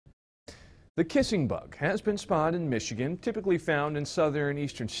The kissing bug has been spotted in Michigan, typically found in southern and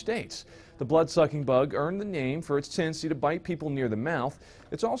eastern states. The blood-sucking bug earned the name for its tendency to bite people near the mouth.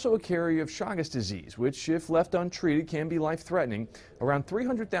 It's also a carrier of Chagas disease, which, if left untreated, can be life-threatening. Around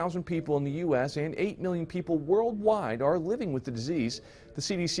 300,000 people in the U.S. and 8 million people worldwide are living with the disease. The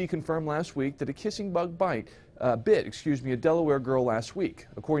CDC confirmed last week that a kissing bug bit a Delaware girl last week.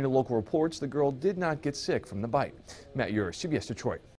 According to local reports, the girl did not get sick from the bite. Yurus, CBS Detroit.